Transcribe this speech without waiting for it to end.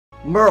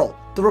Merle,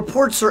 the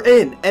reports are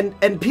in,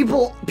 and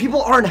people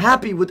aren't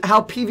happy with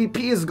how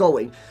PvP is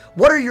going.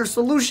 What are your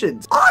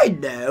solutions? I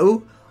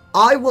know.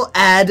 I will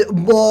add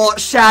more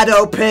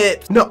shadow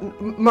pips. No,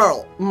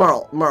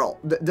 Merle.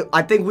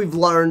 I think we've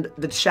learned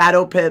that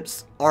shadow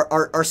pips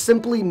are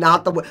simply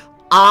not the way.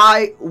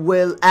 I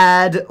will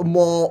add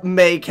more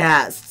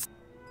Maycasts.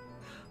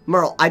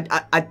 Merle,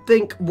 I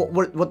think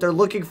what they're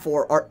looking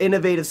for are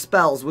innovative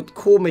spells with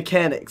cool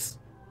mechanics.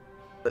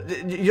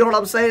 You know what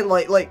I'm saying?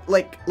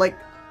 Like,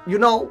 you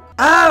know?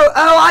 Oh,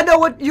 I know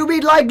what you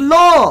mean, like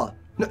law.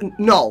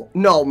 No,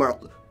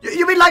 Merle.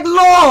 You mean like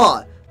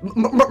law.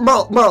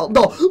 Merle,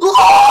 no.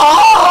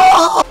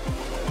 Law!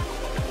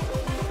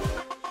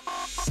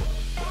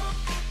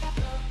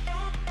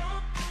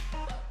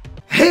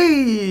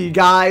 Hey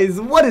guys,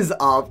 what is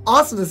up?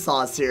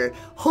 AwesomeTheSauce here.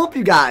 Hope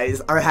you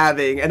guys are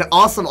having an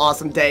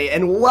awesome day,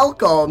 and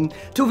welcome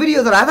to a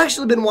video that I've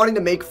actually been wanting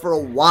to make for a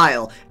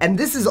while, and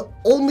this is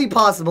only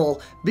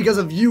possible because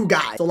of you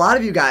guys. So a lot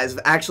of you guys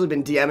have actually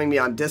been DMing me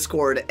on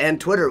Discord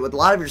and Twitter with a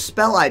lot of your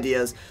spell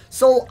ideas,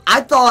 so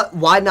I thought,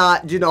 why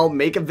not, you know,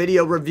 make a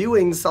video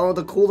reviewing some of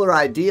the cooler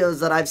ideas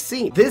that I've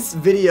seen. This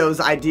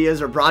video's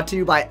ideas are brought to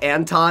you by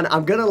Anton.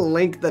 I'm gonna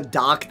link the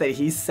doc that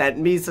he sent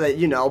me so that,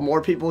 you know,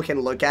 more people can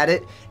look at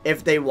it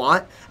if they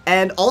want.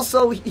 And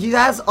also, he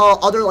has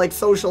other like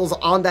socials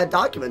on that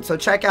document, so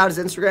check out his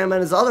Instagram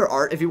and his other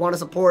art if you want to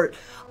support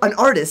an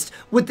artist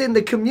within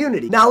the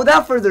community. Now,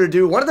 without further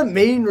ado, one of the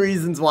main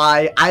reasons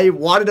why I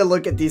wanted to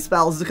look at these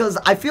spells is because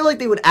I feel like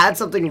they would add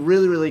something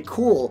really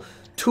cool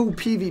to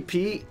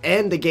PvP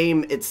and the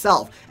game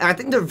itself, and I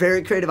think they're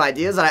very creative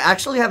ideas that I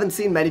actually haven't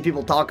seen many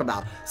people talk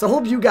about. So I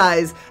hope you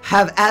guys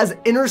have as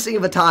interesting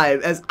of a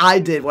time as I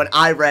did when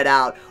I read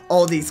out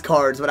all these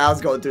cards when I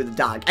was going through the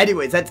doc.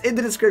 Anyways, that's in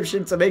the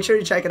description, so make sure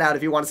you check it out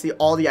if you want to see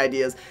all the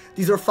ideas.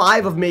 These are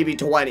 5 of maybe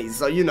 20,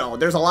 so you know,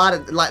 there's a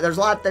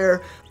lot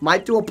there.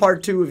 Might do a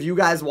part 2 if you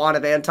guys want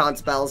of Anton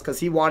spells, because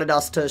he wanted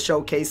us to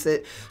showcase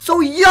it. So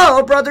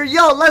yo, brother,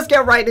 let's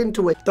get right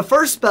into it. The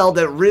first spell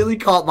that really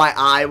caught my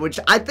eye, which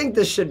I think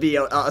this should be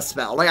a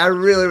spell, like I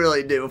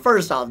really do.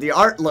 First off, the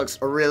art looks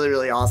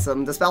really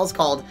awesome. The spell's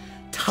called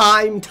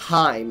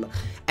Time,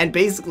 and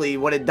basically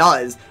what it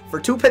does, for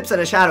 2 pips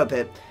and a shadow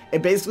pip,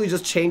 it basically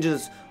just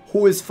changes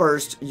who is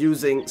first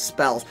using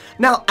spells.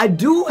 Now, I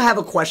do have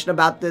a question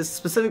about this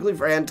specifically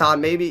for Anton.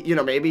 Maybe, you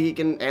know, maybe he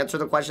can answer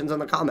the questions in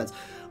the comments.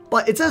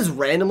 But it says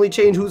randomly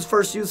change who's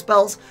first use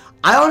spells.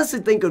 I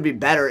honestly think it would be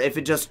better if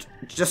it just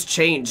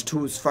changed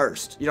who's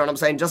first. You know what I'm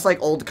saying? Just like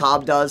old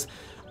Cobb does.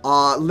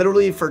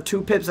 Literally for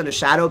 2 pips and a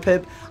shadow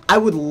pip, I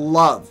would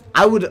love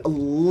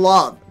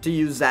to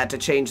use that to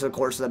change the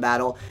course of the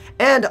battle.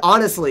 And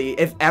honestly,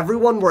 if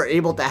everyone were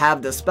able to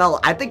have this spell,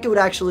 I think it would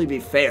actually be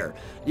fair.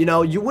 You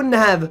know, you wouldn't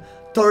have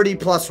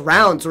 30+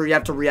 rounds where you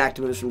have to react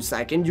moves from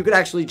second. You could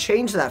actually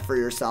change that for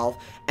yourself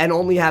and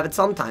only have it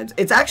sometimes.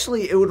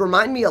 It would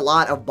remind me a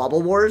lot of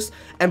Bubble Wars,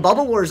 and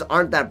Bubble Wars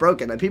aren't that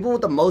broken. The people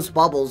with the most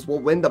bubbles will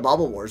win the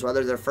Bubble Wars,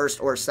 whether they're first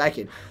or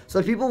second. So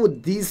the people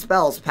with these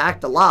spells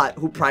packed a lot,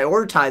 who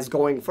prioritize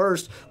going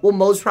first, will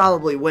most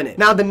probably win it.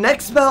 Now, the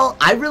next spell,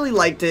 I really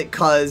liked it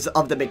because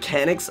of the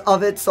mechanics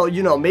of it. So,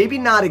 you know, maybe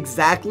not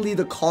exactly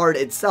the card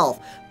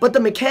itself, but the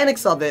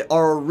mechanics of it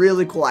are a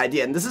really cool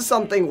idea. And this is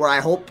something where I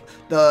hope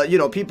the, you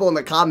know, people in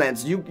the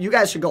comments, you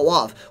guys should go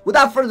off.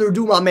 Without further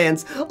ado, my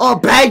mans,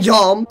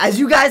 bam! As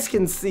you guys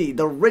can see,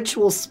 the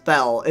ritual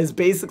spell is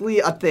basically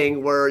a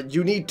thing where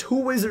you need 2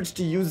 wizards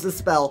to use the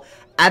spell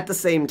at the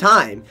same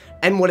time,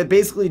 and what it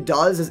basically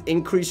does is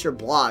increase your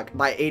block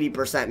by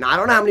 80%. Now, I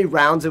don't know how many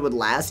rounds it would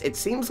last. It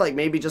seems like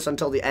maybe just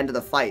until the end of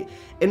the fight,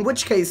 in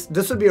which case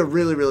this would be a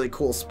really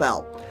cool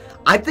spell.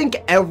 I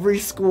think every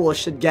school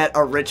should get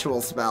a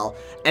ritual spell,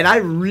 and I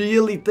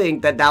really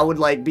think that would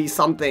like be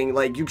something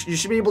like you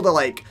should be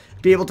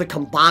able to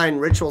combine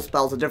ritual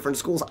spells with different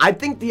schools. I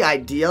think the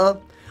idea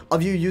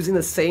of you using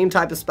the same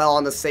type of spell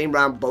on the same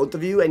round, both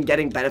of you, and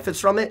getting benefits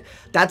from it,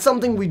 that's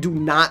something we do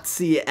not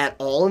see at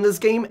all in this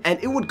game, and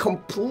it would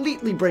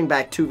completely bring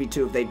back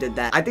 2v2 if they did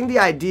that. I think the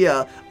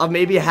idea of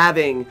maybe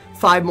having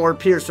 5 more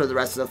pierce for the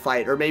rest of the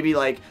fight, or maybe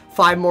like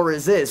 5 more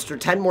resist, or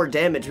 10 more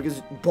damage,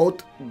 because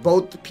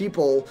both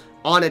people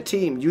on a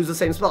team use the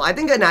same spell. I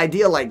think an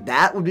idea like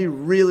that would be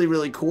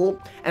really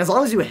cool, and as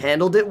long as you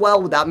handled it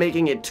well without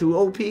making it too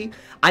OP,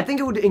 I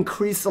think it would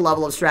increase the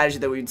level of strategy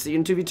that we'd see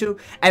in 2v2,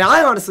 and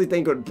I honestly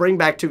think it would bring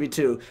back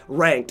 2v2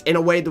 ranked in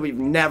a way that we've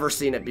never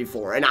seen it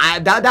before, and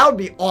that would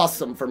be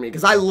awesome for me,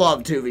 because I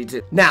love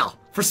 2v2. Now,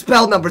 for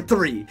spell number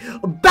 3,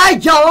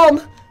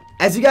 bam!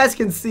 As you guys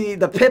can see,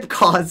 the pip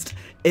cost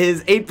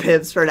is 8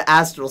 pips for an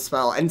astral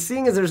spell, and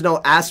seeing as there's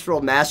no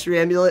astral mastery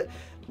amulet,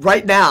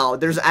 right now,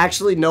 there's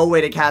actually no way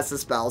to cast the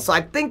spell. So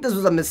I think this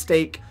was a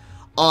mistake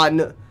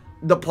on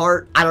the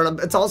part. I don't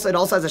know. It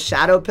also has a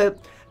shadow pip.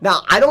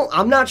 Now,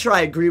 I'm not sure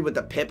I agree with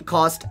the pip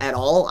cost at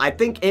all. I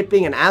think it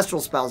being an astral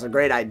spell is a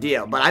great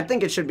idea, but I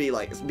think it should be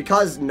like,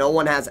 because no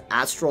one has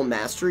astral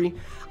mastery,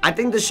 I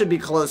think this should be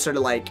closer to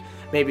like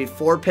maybe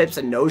 4 pips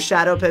and no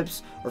shadow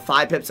pips, or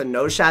 5 pips and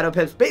no shadow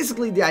pips.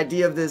 Basically, the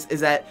idea of this is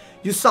that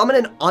you summon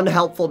an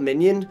unhelpful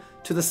minion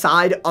to the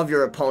side of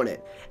your opponent.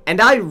 And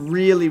I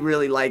really,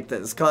 really like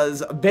this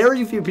because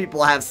very few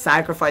people have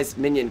sacrificed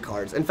minion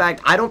cards. In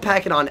fact, I don't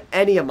pack it on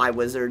any of my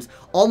wizards,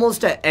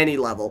 almost at any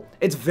level.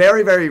 It's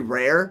very, very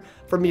rare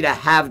for me to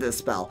have this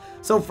spell.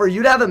 So for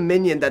you to have a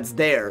minion that's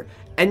there,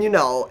 and you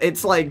know,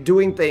 it's like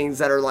doing things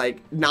that are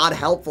like not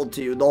helpful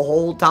to you the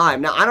whole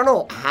time. Now, I don't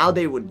know how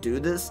they would do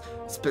this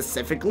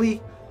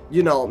specifically.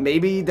 You know,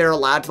 maybe they're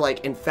allowed to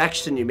like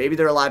infection you. Maybe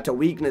they're allowed to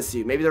weakness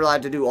you. Maybe they're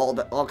allowed to do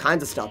all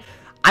kinds of stuff.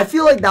 I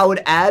feel like that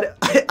would add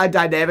a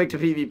dynamic to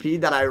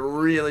PvP that I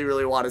really,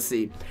 really want to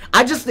see.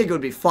 I just think it would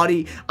be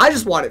funny. I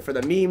just want it for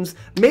the memes.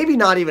 Maybe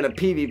not even a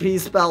PvP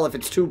spell if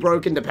it's too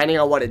broken, depending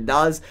on what it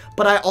does.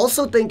 But I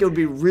also think it would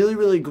be really,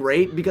 really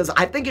great because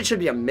I think it should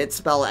be a Myth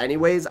spell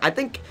anyways. I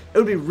think it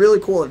would be really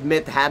cool if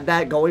Myth had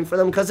that going for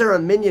them because they're a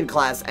minion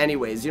class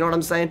anyways. You know what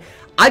I'm saying?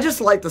 I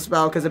just like the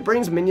spell because it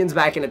brings minions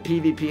back into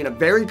PvP in a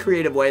very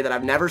creative way that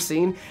I've never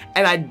seen,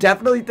 and I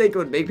definitely think it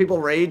would make people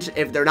rage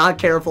if they're not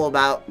careful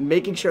about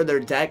making sure their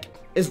deck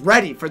is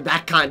ready for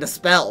that kind of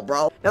spell,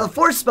 bro. Now, the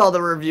fourth spell that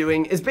we're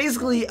reviewing is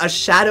basically a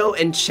Shadow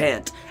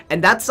Enchant,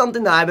 and that's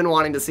something that I've been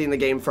wanting to see in the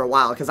game for a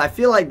while, because I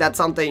feel like that's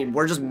something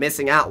we're just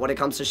missing out when it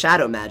comes to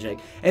Shadow Magic.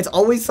 It's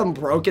always some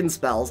broken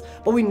spells,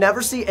 but we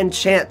never see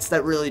enchants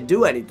that really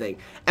do anything.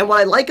 And what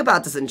I like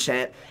about this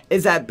enchant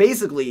is that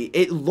basically,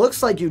 it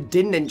looks like you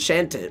didn't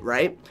enchant it,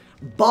 right?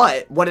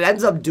 But what it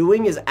ends up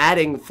doing is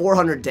adding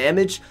 400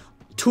 damage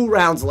 2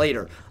 rounds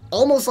later.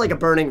 Almost like a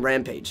Burning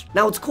Rampage.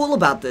 Now, what's cool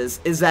about this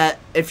is that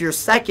if you're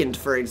second,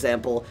 for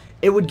example,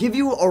 it would give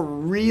you a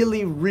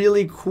really,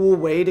 really cool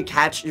way to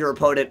catch your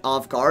opponent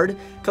off guard.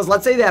 Because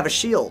let's say they have a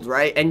shield,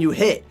 right? And you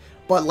hit.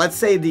 But let's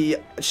say the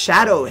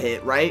shadow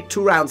hit, right?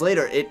 2 rounds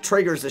later, it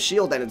triggers the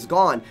shield and it's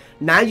gone.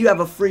 Now you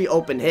have a free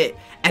open hit.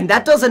 And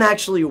that doesn't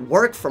actually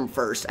work from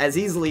first as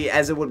easily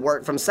as it would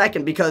work from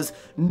second because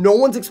no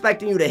one's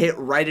expecting you to hit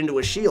right into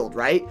a shield,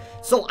 right?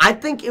 So I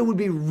think it would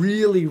be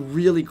really,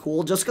 really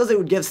cool just because it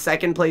would give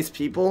second place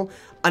people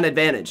an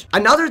advantage.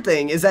 Another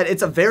thing is that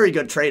it's a very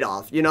good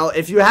trade-off. You know,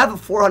 if you have a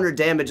 400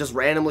 damage just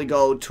randomly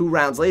go 2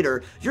 rounds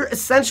later, you're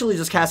essentially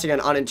just casting an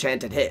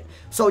unenchanted hit.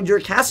 So you're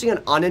casting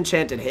an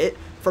unenchanted hit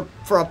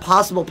for a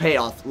possible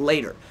payoff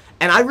later.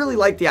 And I really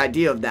like the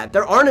idea of that.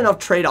 There aren't enough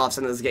trade-offs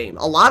in this game.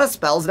 A lot of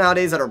spells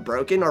nowadays that are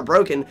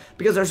broken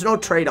because there's no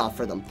trade-off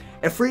for them.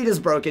 Ifrit is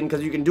broken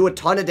because you can do a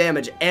ton of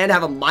damage and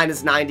have a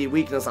minus 90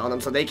 weakness on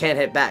them, so they can't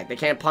hit back. They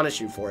can't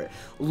punish you for it.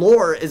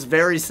 Lore is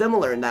very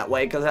similar in that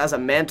way because it has a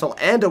mantle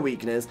and a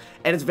weakness,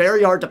 and it's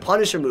very hard to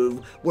punish a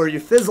move where you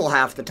fizzle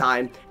half the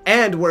time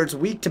and where it's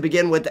weak to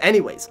begin with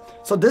anyways.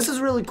 So this is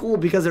really cool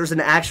because there's an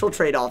actual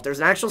trade-off. There's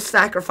an actual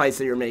sacrifice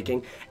that you're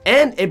making,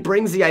 and it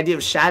brings the idea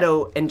of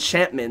shadow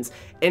enchantments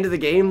into the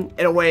game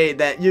in a way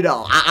that, you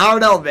know, I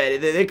don't know,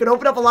 man. It could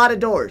open up a lot of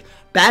doors.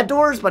 Bad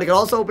doors, but it can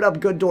also open up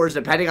good doors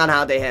depending on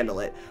how they handle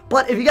it.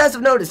 But if you guys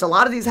have noticed, a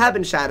lot of these have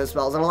been shadow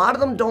spells, and a lot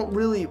of them don't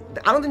really,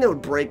 I don't think they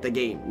would break the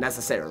game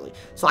necessarily.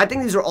 So I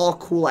think these are all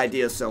cool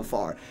ideas so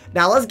far.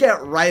 Now let's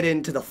get right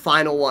into the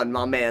final one,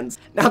 my mans.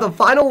 Now the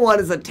final one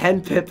is a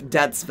 10-pip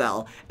death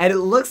spell, and it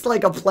looks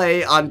like a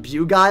play on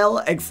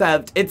Beguile,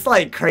 except it's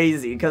like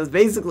crazy, because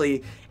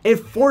basically it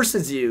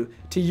forces you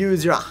to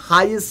use your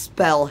highest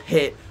spell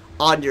hit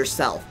on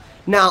yourself.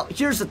 Now,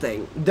 here's the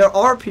thing. There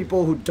are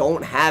people who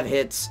don't have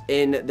hits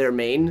in their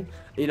main,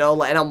 you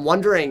know, and I'm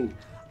wondering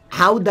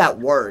how would that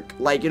work?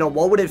 Like, you know,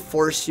 what would it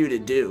force you to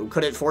do?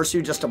 Could it force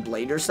you just to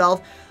blade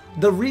yourself?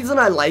 The reason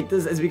I like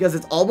this is because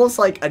it's almost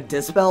like a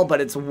dispel, but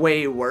it's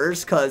way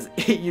worse because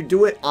you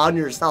do it on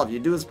yourself. You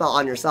do a spell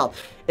on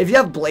yourself. If you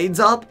have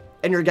blades up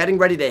and you're getting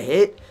ready to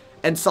hit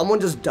and someone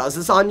just does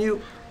this on you,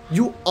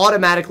 you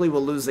automatically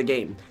will lose the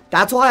game.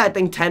 That's why I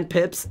think 10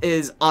 pips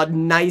is a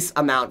nice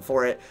amount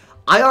for it.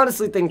 I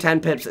honestly think 10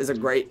 pips is a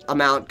great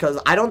amount because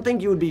I don't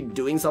think you would be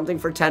doing something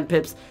for 10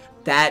 pips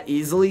that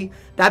easily.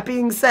 That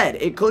being said,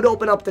 it could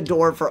open up the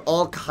door for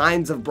all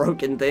kinds of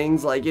broken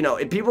things. Like, you know,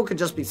 if people could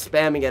just be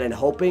spamming it and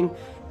hoping,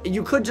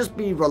 you could just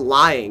be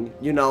relying,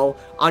 you know,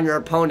 on your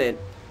opponent,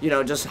 you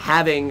know, just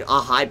having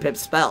a high pip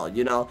spell,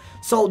 you know.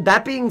 So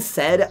that being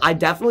said, I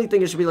definitely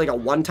think it should be like a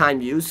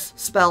one-time use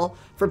spell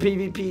for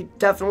PvP,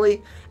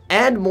 definitely.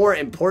 And more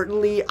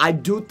importantly, I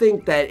do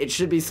think that it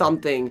should be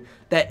something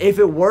that if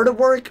it were to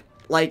work,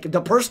 like,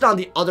 the person on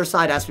the other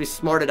side has to be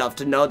smart enough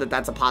to know that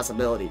that's a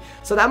possibility.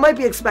 So that might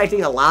be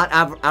expecting a lot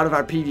out of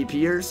our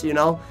PvPers, you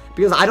know?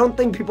 Because I don't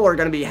think people are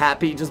going to be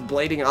happy just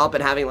blading up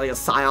and having, like, a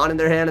Scion in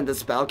their hand and the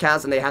spell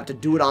cast and they have to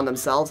do it on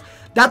themselves.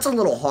 That's a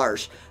little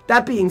harsh.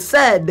 That being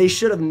said, they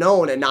should have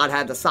known and not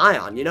had the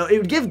Scion, you know? It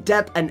would give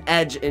depth an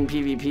edge in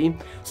PvP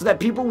so that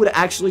people would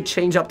actually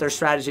change up their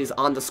strategies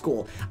on the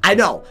school. I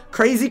know,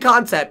 crazy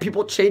concept,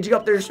 people changing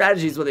up their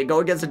strategies when they go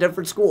against a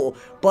different school,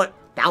 but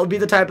that would be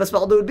the type of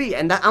spell that would be.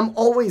 And that I'm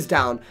always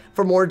down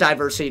for more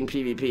diversity in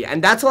PvP.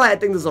 And that's why I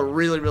think this is a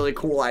really, really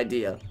cool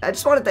idea. I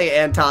just want to thank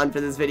Anton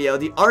for this video.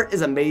 The art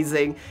is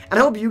amazing, and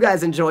I hope you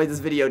guys enjoyed this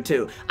video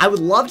too. I would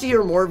love to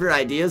hear more of your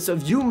ideas, so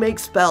if you make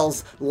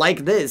spells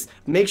like this,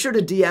 make sure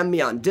to DM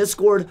me on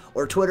Discord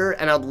or Twitter,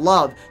 and I'd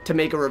love to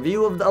make a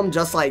review of them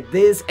just like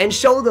this and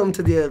show them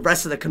to the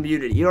rest of the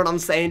community. You know what I'm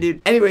saying,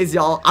 dude? Anyways,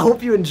 y'all, I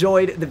hope you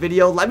enjoyed the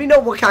video. Let me know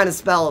what kind of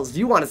spells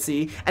you want to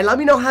see, and let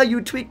me know how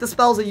you tweak the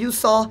spells that you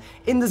saw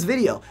in this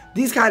video.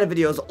 These kind of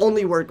videos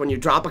only work when you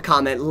drop a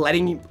comment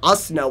letting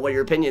us know what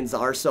your opinions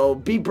are, so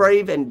be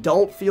brave and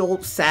don't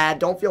feel sad,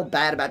 don't feel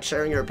bad about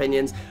sharing your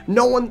opinions.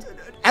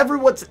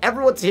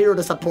 Everyone's here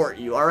to support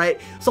you,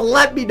 alright? So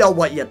let me know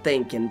what you're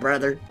thinking,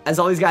 brother. As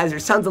always, guys,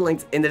 there's tons of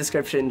links in the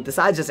description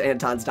besides just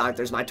Anton's doc.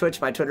 There's my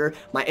Twitch, my Twitter,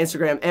 my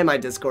Instagram, and my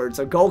Discord,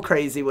 so go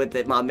crazy with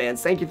it, my man.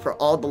 Thank you for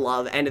all the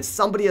love, and if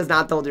somebody has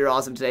not told you you're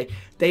awesome today,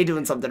 they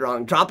doing something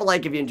wrong. Drop a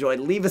like if you enjoyed,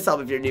 leave a sub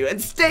if you're new,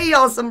 and stay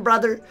awesome,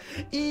 brother.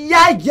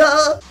 Yeah,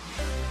 yeah.